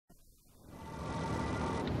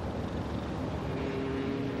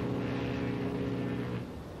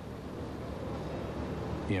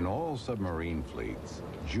In all submarine fleets,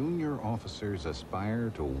 junior officers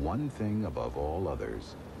aspire to one thing above all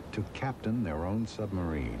others: to captain their own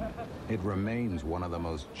submarine. It remains one of the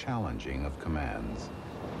most challenging of commands.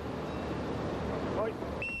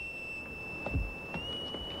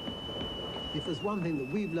 If there's one thing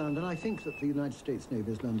that we've learned, and I think that the United States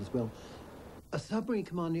Navy has learned as well, a submarine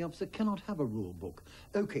commanding officer cannot have a rule book.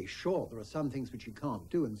 Okay, sure, there are some things which he can't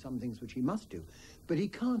do and some things which he must do, but he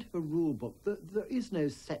can't have a rule book. There is no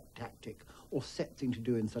set tactic or set thing to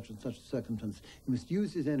do in such and such a circumstance. He must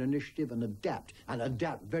use his own initiative and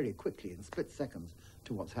adapt very quickly in split seconds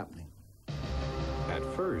to what's happening. At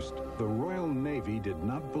first, the Royal Navy did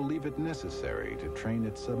not believe it necessary to train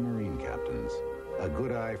its submarine captains. A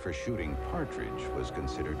good eye for shooting partridge was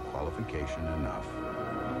considered qualification enough.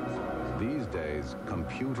 These days,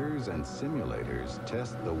 computers and simulators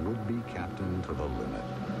test the would-be captain to the limit.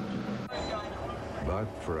 But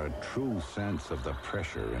for a true sense of the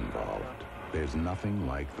pressure involved, there's nothing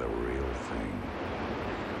like the real thing.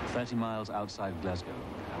 30 miles outside Glasgow,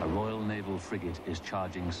 a Royal Naval frigate is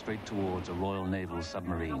charging straight towards a Royal Naval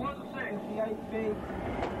submarine.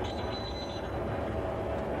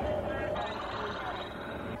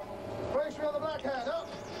 Bracery on the backhand, up!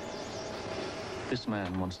 This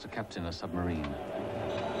man wants to captain a submarine.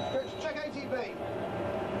 Check ATB.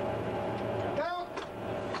 Down.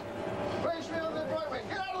 Bracery on the right wing.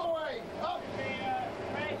 Get out of the way. Up.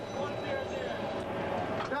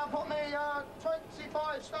 Down, put me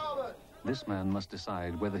 25 starboard. This man must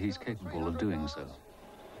decide whether he's capable of doing so.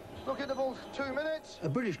 Look at the ball, 2 minutes. A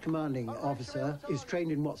British commanding officer is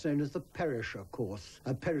trained in what's known as the perisher course.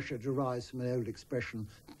 A perisher derives from an old expression,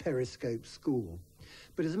 periscope school.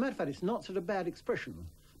 But as a matter of fact, it's not such a bad expression,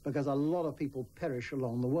 because a lot of people perish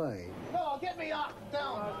along the way. No, get me up,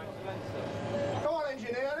 down. Come on,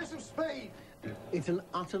 engineer, there's some speed. It's an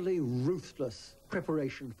utterly ruthless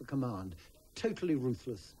preparation for command, totally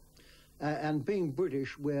ruthless. And being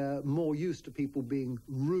British, we're more used to people being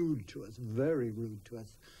rude to us, very rude to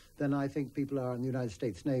us, than I think people are in the United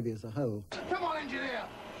States Navy as a whole. Come on, engineer.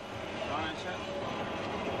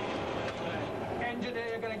 Engineer,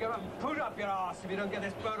 you're going to go and put up your arse if you don't get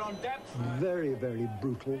this boat on depth. Very, very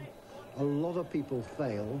brutal. A lot of people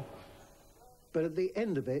fail. But at the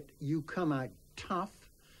end of it, you come out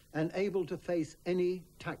tough and able to face any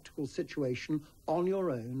tactical situation on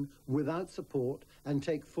your own without support and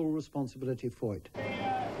take full responsibility for it.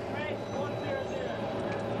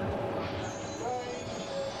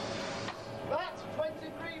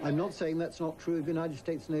 I'm not saying that's not true of United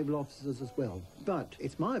States naval officers as well, but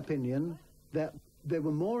it's my opinion that they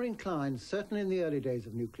were more inclined, certainly in the early days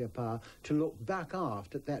of nuclear power, to look back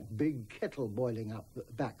aft at that big kettle boiling up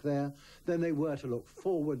back there than they were to look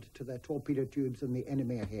forward to their torpedo tubes and the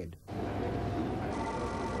enemy ahead.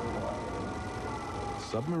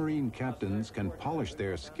 Submarine captains can polish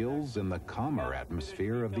their skills in the calmer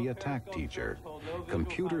atmosphere of the attack teacher.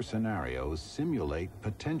 Computer scenarios simulate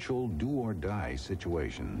potential do-or-die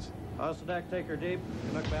situations. Hostile deck, take her deep.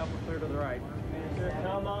 Look Alpha clear to the right.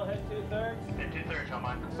 Helm all, head 2/3. Head 2/3, helm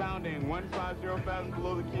on. Sounding, 150 fathoms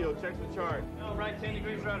below the keel. Check the chart. Helm right 10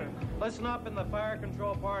 degrees rudder. Listen up in the fire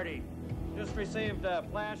control party. Just received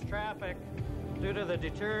flash traffic due to the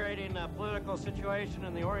deteriorating political situation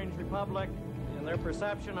in the Orange Republic and their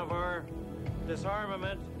perception of our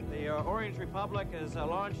disarmament. The Orange Republic has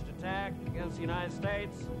launched attack against the United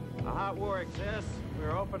States. A hot war exists.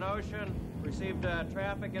 We're open ocean. Received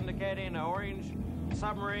traffic indicating an Orange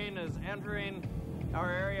submarine is entering our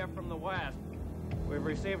area from the west. We've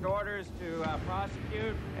received orders to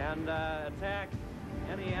prosecute and attack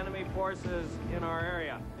any enemy forces in our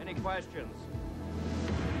area. Any questions?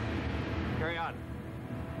 Carry on.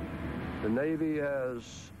 The Navy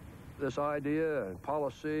has this idea and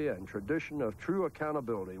policy and tradition of true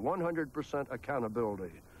accountability, 100%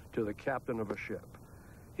 accountability to the captain of a ship.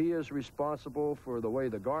 He is responsible for the way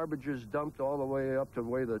the garbage is dumped all the way up to the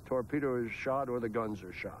way the torpedo is shot or the guns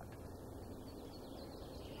are shot.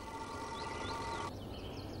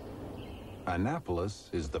 Annapolis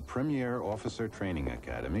is the premier officer training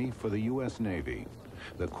academy for the U.S. Navy.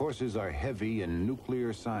 The courses are heavy in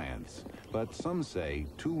nuclear science, but some say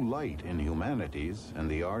too light in humanities and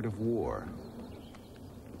the art of war.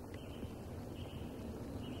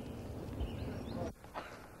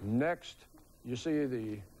 Next, you see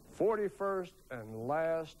the 41st and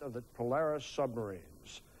last of the Polaris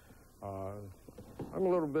submarines. I'm a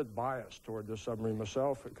little bit biased toward this submarine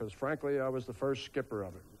myself because, frankly, I was the first skipper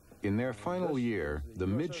of it. In their final year, the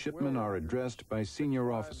midshipmen are addressed by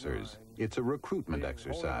senior officers. It's a recruitment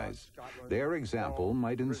exercise. Their example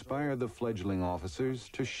might inspire the fledgling officers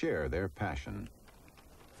to share their passion.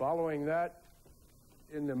 Following that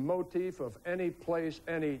in the motif of any place,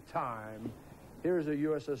 any time, here's a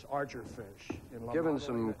USS Archerfish. Given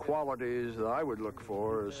some qualities that I would look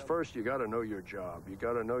for is, first, you got to know your job. You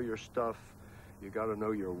got to know your stuff. You got to know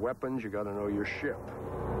your weapons. You got to know your ship.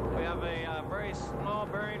 We have a very small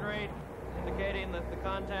bearing rate indicating that the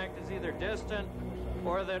contact is either distant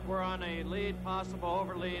or that we're on a lead, possible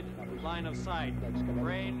overlead line of sight.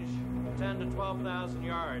 Range 10 to 12,000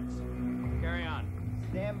 yards. Carry on.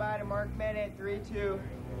 Stand by to mark minute, 3-2.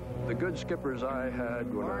 The good skippers I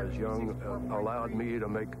had when I was young allowed me to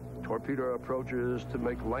make torpedo approaches, to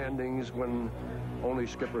make landings when only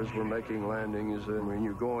skippers were making landings, and when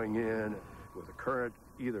you're going in with a current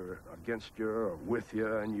either against you or with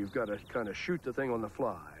you, and you've got to kind of shoot the thing on the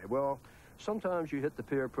fly. Well, sometimes you hit the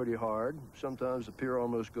pier pretty hard. Sometimes the pier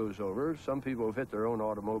almost goes over. Some people have hit their own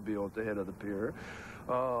automobile at the head of the pier.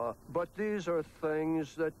 But these are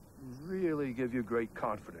things that really give you great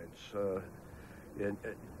confidence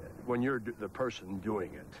when you're the person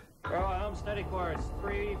doing it. Helm, steady course,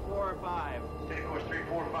 3, 4, 5. Steady course, 3,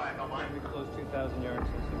 4, 5, don't mind. We close 2,000 yards.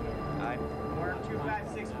 Aye. Mark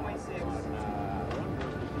 256.6.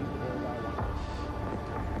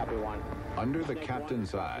 Under the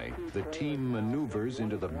captain's eye, the team maneuvers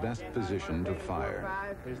into the best position to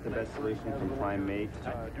fire. Here's the best solution you can find, mate.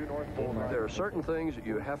 There are certain things that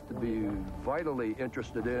you have to be vitally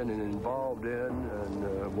interested in and involved in,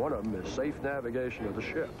 and one of them is safe navigation of the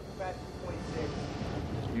ship.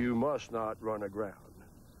 You must not run aground.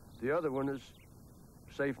 The other one is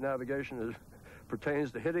safe navigation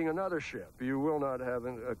pertains to hitting another ship. You will not have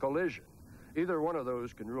a collision. Either one of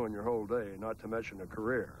those can ruin your whole day, not to mention a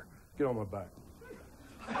career. Get on my back.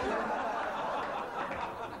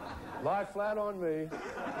 Lie flat on me.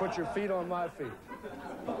 Put your feet on my feet.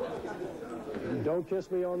 And don't kiss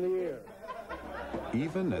me on the ear.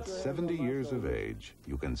 Even at 70 years of age,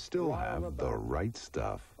 you can still have the right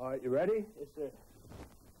stuff. All right, you ready? Yes, sir.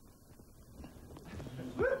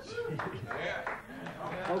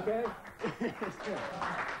 Okay.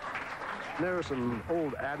 There are some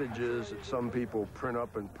old adages that some people print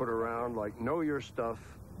up and put around, like, know your stuff,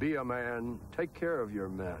 be a man, take care of your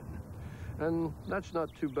men. And that's not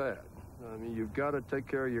too bad. I mean, you've got to take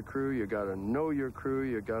care of your crew, you got to know your crew,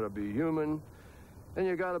 you got to be human, and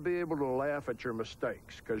you got to be able to laugh at your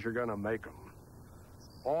mistakes, because you're going to make them.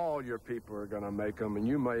 All your people are going to make them, and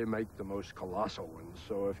you may make the most colossal ones.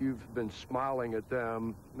 So if you've been smiling at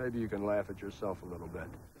them, maybe you can laugh at yourself a little bit.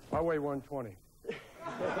 I weigh 120. Yeah,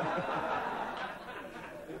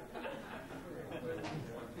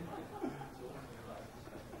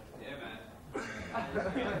 man.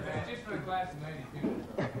 Just for the class of 92.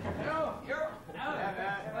 No, you're out.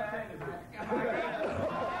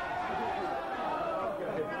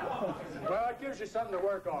 Well, it gives you something to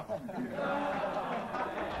work on.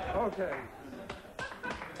 Okay.